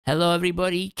Hello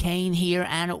everybody, Kane here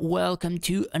and welcome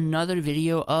to another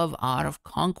video of Art of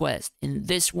Conquest. In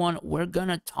this one, we're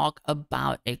gonna talk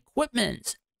about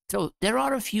equipment. So there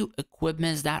are a few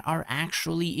equipments that are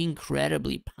actually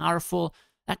incredibly powerful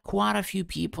that quite a few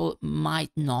people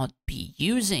might not be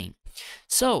using.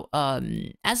 So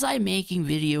as I'm making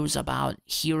videos about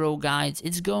hero guides,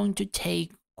 it's going to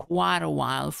take quite a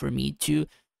while for me to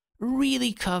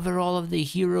really cover all of the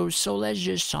heroes, so let's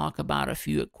just talk about a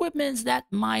few equipments that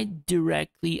might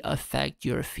directly affect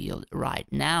your field right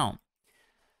now.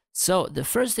 So the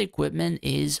first equipment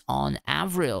is on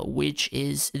Avril, which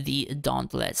is the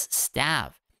Dauntless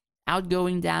Staff.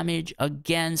 Outgoing damage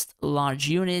against large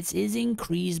units is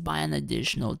increased by an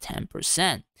additional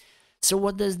 10%. So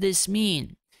what does this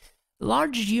mean?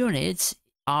 Large units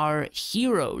are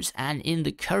heroes, and in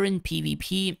the current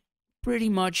PvP, pretty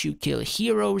much you kill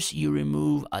heroes, you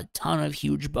remove a ton of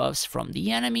huge buffs from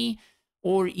the enemy,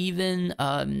 or even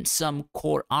some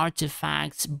core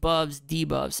artifacts, buffs,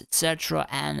 debuffs, etc.,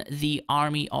 and the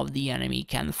army of the enemy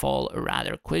can fall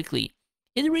rather quickly.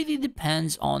 It really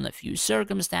depends on a few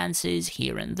circumstances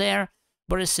here and there,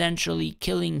 but essentially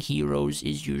killing heroes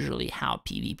is usually how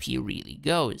PvP really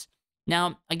goes.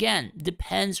 Now, again,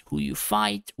 depends who you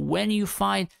fight, when you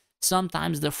fight.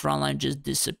 Sometimes the frontline just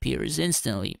disappears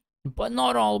instantly, but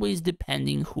not always,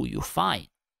 depending who you fight.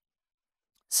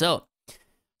 So,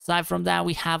 aside from that,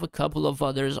 we have a couple of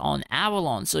others on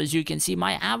Avalon. So as you can see,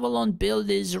 my Avalon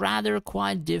build is rather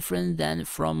quite different than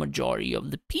from majority of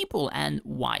the people, and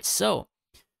why so?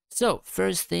 So,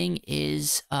 first thing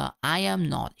is, I am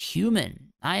not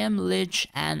human. I am Lich,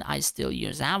 and I still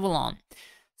use Avalon.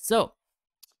 So,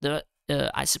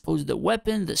 I suppose the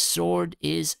weapon, the sword,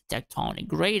 is Tectonic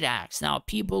Great Axe. Now,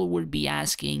 people would be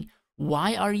asking,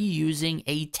 why are you using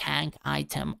a tank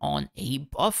item on a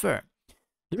buffer?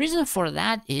 The reason for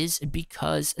that is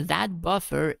because that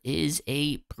buffer is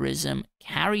a prism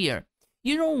carrier.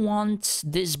 You don't want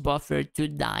this buffer to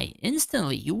die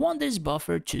instantly. You want this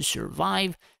buffer to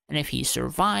survive, and if he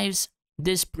survives,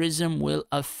 this prism will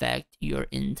affect your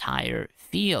entire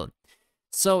field.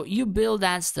 So you build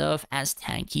that stuff as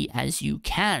tanky as you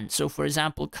can. So for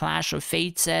example, Clash of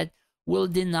Fate said, will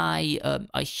deny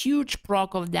a huge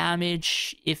proc of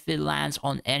damage if it lands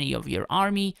on any of your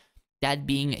army, that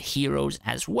being heroes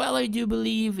as well, I do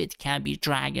believe. It can be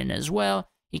dragon as well.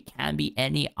 It can be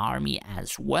any army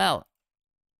as well.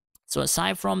 So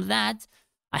aside from that,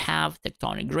 I have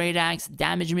Tectonic Great Axe,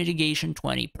 damage mitigation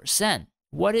 20%.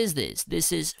 What is this?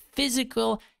 This is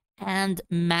physical and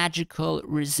magical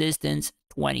resistance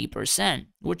 20%,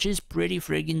 which is pretty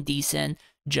friggin' decent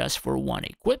just for one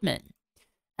equipment.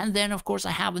 And then, of course,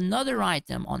 I have another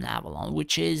item on Avalon,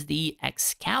 which is the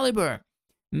Excalibur.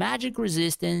 Magic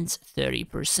resistance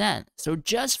 30%. So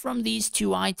just from these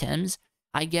two items,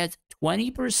 I get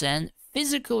 20%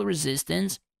 physical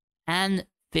resistance and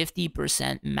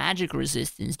 50% magic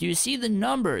resistance. Do you see the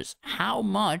numbers? How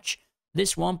much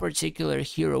this one particular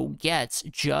hero gets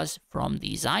just from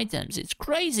these items? It's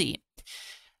crazy.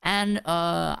 And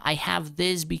I have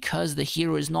this because the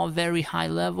hero is not very high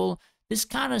level. This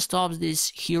kind of stops this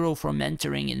hero from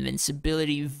entering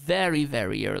invincibility very,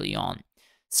 very early on.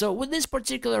 So with this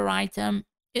particular item,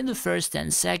 in the first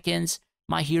 10 seconds,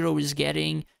 my hero is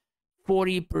getting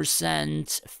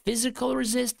 40% physical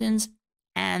resistance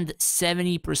and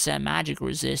 70% magic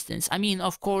resistance. I mean,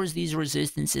 of course, these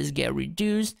resistances get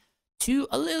reduced to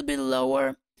a little bit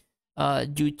lower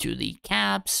due to the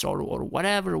caps or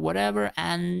whatever,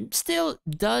 and still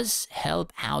does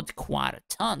help out quite a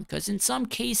ton, because in some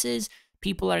cases,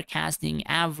 people are casting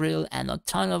Avril and a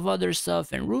ton of other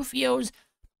stuff and Rufios,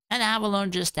 and Avalon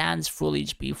just stands full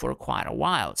HP for quite a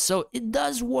while. So it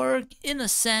does work in a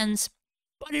sense,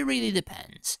 but it really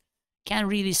depends. Can't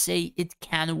really say it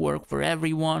can work for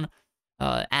everyone,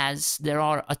 as there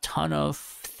are a ton of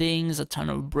things, a ton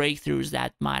of breakthroughs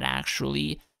that might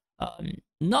actually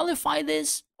nullify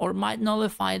this, or might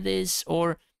nullify this,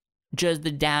 or just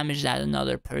the damage that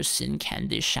another person can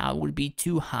dish out would be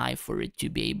too high for it to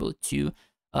be able to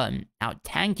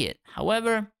out-tank it.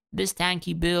 However, this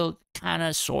tanky build kind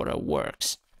of sort of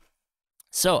works.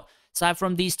 So, aside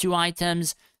from these two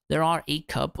items, there are a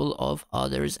couple of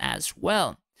others as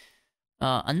well.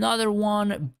 Another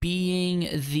one being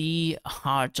the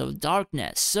Heart of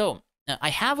Darkness. So, I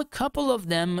have a couple of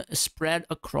them spread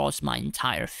across my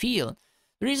entire field.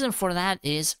 The reason for that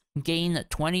is gain a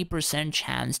 20%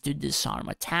 chance to disarm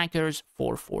attackers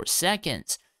for 4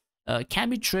 seconds. Can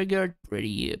be triggered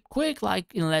pretty quick,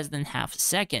 like in less than half a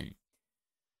second.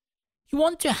 You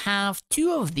want to have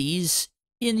 2 of these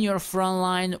in your front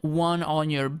line, one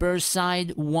on your burst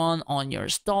side, one on your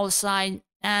stall side,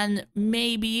 and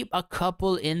maybe a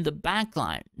couple in the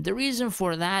backline. The reason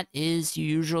for that is you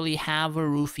usually have a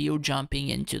Rufio jumping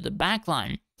into the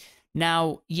backline.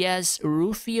 Now, yes,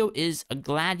 Rufio is a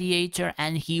gladiator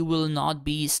and he will not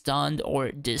be stunned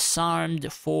or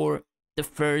disarmed for the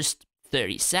first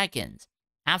 30 seconds.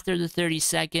 After the 30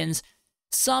 seconds,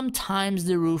 sometimes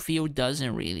the Rufio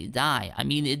doesn't really die. I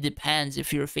mean, it depends.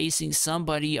 If you're facing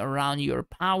somebody around your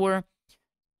power,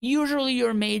 usually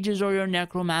your mages or your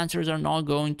necromancers are not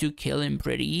going to kill him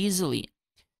pretty easily.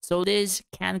 So this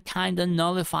can kind of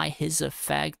nullify his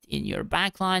effect in your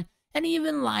backline and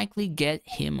even likely get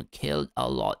him killed a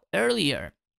lot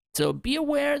earlier. So be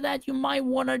aware that you might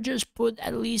want to just put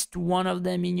at least one of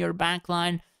them in your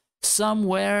backline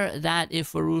somewhere that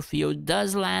if a Rufio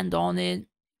does land on it,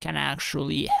 can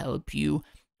actually help you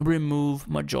remove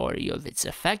majority of its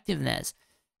effectiveness.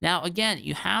 Now again,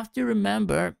 you have to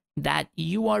remember that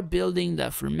you are building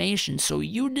the formation, so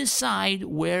you decide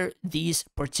where these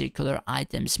particular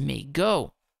items may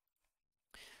go.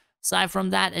 Aside from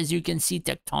that, as you can see,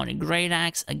 Tectonic Great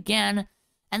Axe again,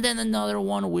 and then another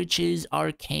one which is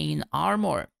Arcane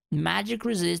Armor. Magic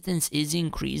resistance is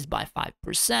increased by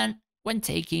 5% when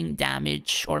taking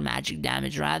damage, or magic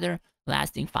damage rather,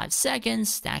 lasting 5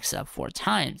 seconds, stacks up 4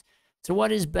 times. So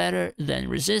what is better than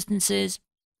resistances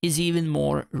is even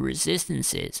more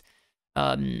resistances.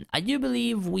 I do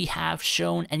believe we have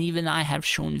shown, and even I have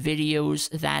shown videos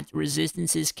that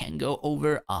resistances can go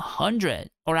over 100,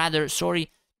 or rather,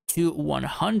 sorry, to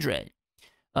 100.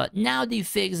 Now they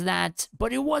fixed that,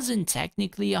 but it wasn't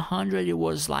technically 100, it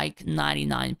was like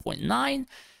 99.9.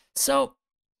 So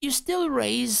you still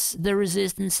raise the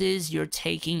resistances, you're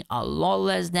taking a lot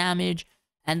less damage,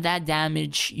 and that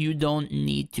damage you don't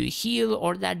need to heal,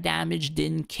 or that damage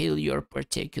didn't kill your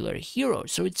particular hero.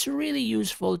 So it's really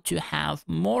useful to have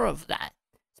more of that,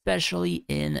 especially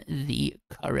in the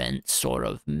current sort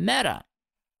of meta.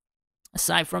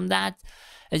 Aside from that,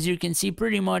 as you can see,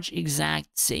 pretty much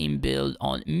exact same build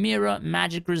on Mira,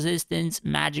 magic resistance,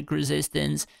 magic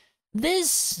resistance.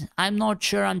 This, I'm not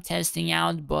sure I'm testing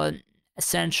out, but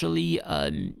essentially,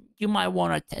 you might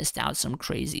want to test out some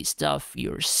crazy stuff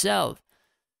yourself.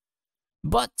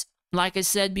 But, like I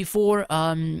said before,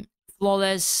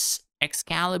 Flawless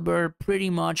Excalibur pretty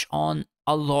much on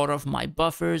a lot of my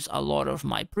buffers, a lot of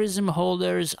my prism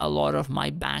holders, a lot of my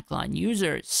backline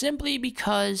users, simply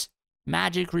because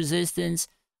magic resistance,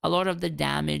 a lot of the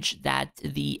damage that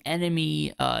the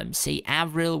enemy, say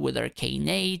Avril with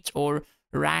Arcanate, or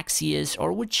Raxius,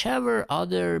 or whichever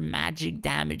other magic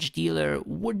damage dealer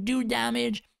would do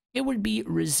damage, it would be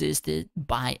resisted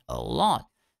by a lot.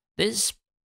 This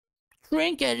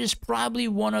trinket is probably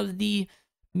one of the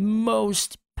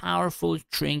most powerful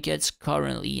trinkets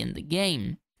currently in the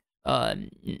game.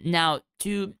 Now,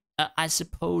 to, I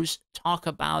suppose, talk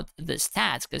about the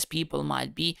stats, because people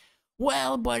might be,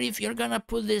 well, but if you're gonna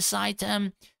put this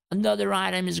item, another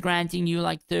item is granting you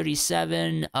like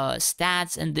 37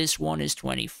 stats, and this one is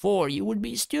 24. You would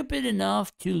be stupid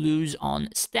enough to lose on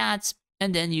stats,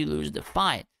 and then you lose the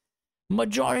fight.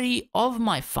 Majority of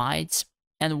my fights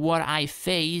and what I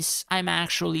face, I'm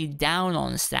actually down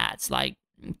on stats, like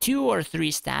 2 or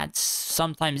 3 stats,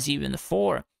 sometimes even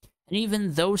 4. And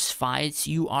even those fights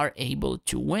you are able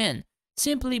to win,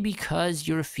 simply because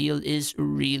your field is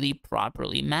really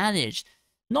properly managed.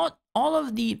 Not all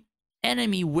of the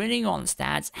enemy winning on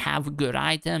stats have good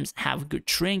items, have good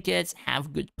trinkets,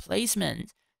 have good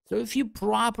placement. So if you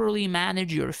properly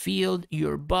manage your field,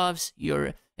 your buffs,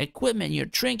 your equipment, your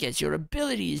trinkets, your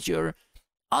abilities, your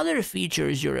other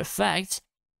features, your effects,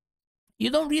 you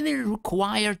don't really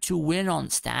require to win on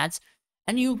stats,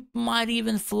 and you might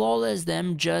even flawless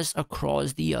them just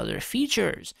across the other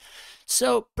features.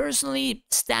 So personally,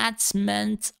 stats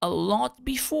meant a lot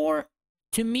before.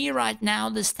 To me right now,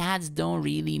 the stats don't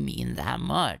really mean that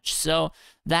much. So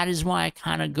that is why I'm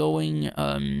kind of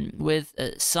going with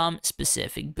some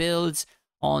specific builds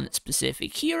on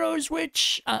specific heroes,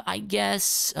 which I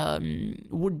guess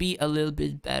would be a little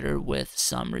bit better with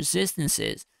some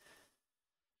resistances.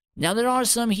 Now, there are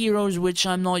some heroes which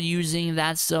I'm not using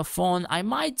that stuff on. I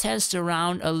might test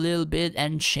around a little bit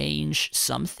and change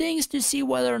some things to see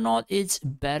whether or not it's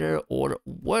better or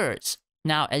worse.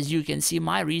 Now, as you can see,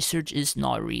 my research is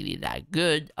not really that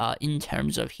good in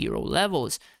terms of hero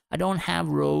levels. I don't have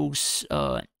rogues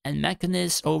and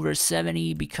mechanists over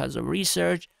 70 because of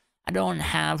research. I don't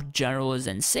have generals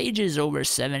and sages over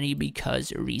 70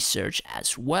 because of research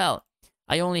as well.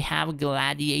 I only have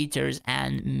gladiators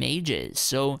and mages.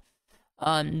 So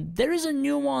there is a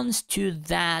nuance to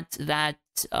that,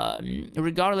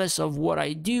 regardless of what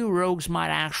I do, rogues might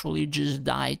actually just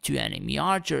die to enemy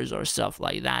archers or stuff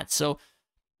like that. So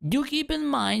Do keep in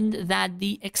mind that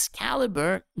the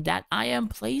Excalibur that I am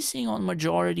placing on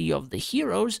majority of the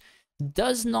heroes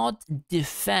does not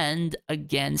defend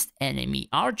against enemy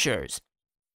archers,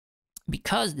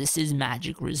 because this is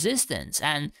magic resistance,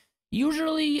 and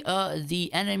usually the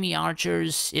enemy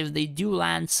archers, if they do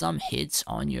land some hits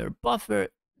on your buffer,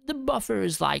 the buffer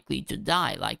is likely to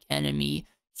die, like enemy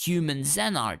human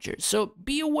Zen archers. So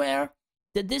be aware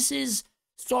that this is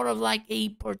sort of like a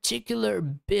particular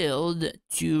build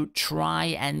to try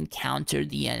and counter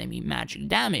the enemy magic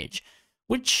damage,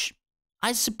 which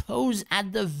I suppose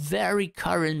at the very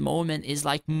current moment is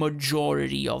like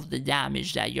majority of the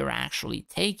damage that you're actually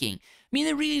taking. I mean,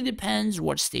 it really depends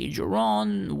what stage you're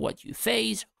on, what you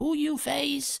face, who you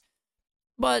face,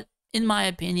 but in my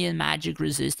opinion, magic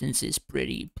resistance is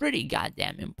pretty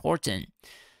goddamn important.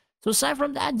 So aside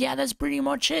from that, yeah, that's pretty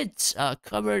much it.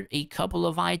 Covered a couple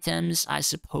of items I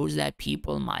suppose that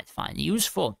people might find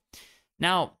useful.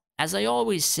 Now, as I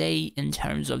always say in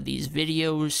terms of these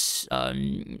videos,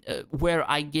 where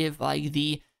I give like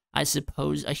I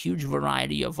suppose, a huge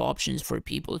variety of options for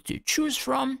people to choose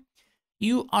from,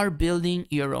 you are building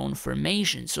your own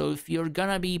formation. So if you're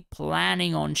gonna be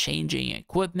planning on changing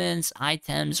equipments,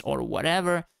 items, or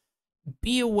whatever,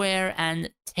 be aware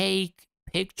and take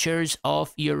pictures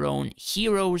of your own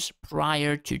heroes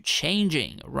prior to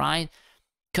changing, right?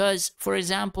 Because, for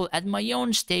example, at my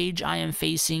own stage, I am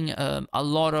facing a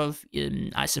lot of,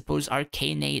 I suppose,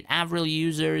 Arcanate Avril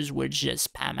users, which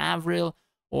just spam Avril,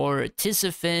 or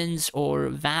Tissaphins, or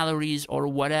Valeries, or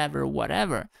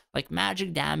whatever. Like,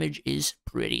 magic damage is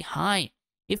pretty high.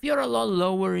 If you're a lot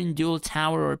lower in dual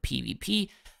tower or PvP,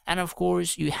 and of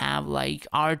course, you have like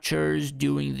archers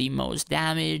doing the most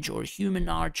damage, or human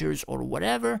archers, or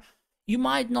whatever, you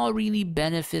might not really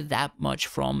benefit that much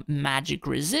from magic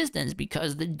resistance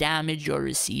because the damage you're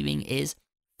receiving is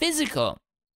physical.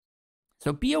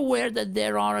 So be aware that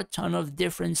there are a ton of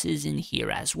differences in here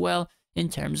as well, in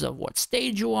terms of what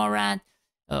stage you are at,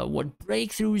 what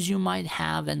breakthroughs you might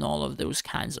have, and all of those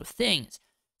kinds of things.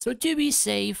 So to be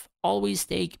safe, always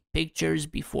take pictures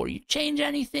before you change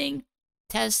anything.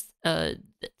 Test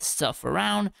stuff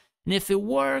around, and if it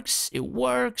works, it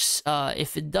works.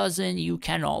 If it doesn't, you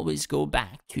can always go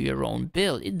back to your own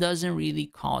build. It doesn't really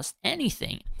cost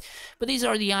anything. But these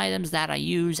are the items that I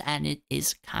use, and it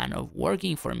is kind of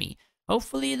working for me.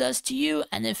 Hopefully it does to you,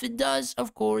 and if it does,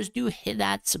 of course, do hit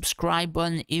that subscribe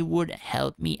button. It would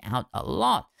help me out a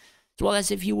lot. As well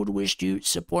as if you would wish to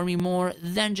support me more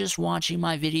than just watching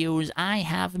my videos, I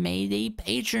have made a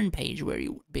Patreon page where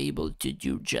you would be able to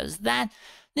do just that.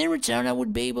 In return, I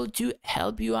would be able to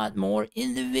help you out more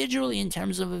individually in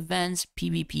terms of events,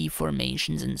 PvP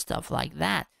formations, and stuff like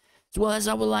that. As well as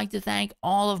I would like to thank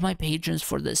all of my patrons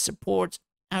for the support.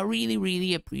 I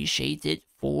really appreciate it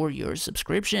for your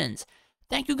subscriptions.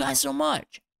 Thank you guys so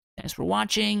much. Thanks for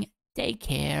watching, take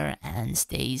care, and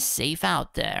stay safe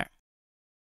out there.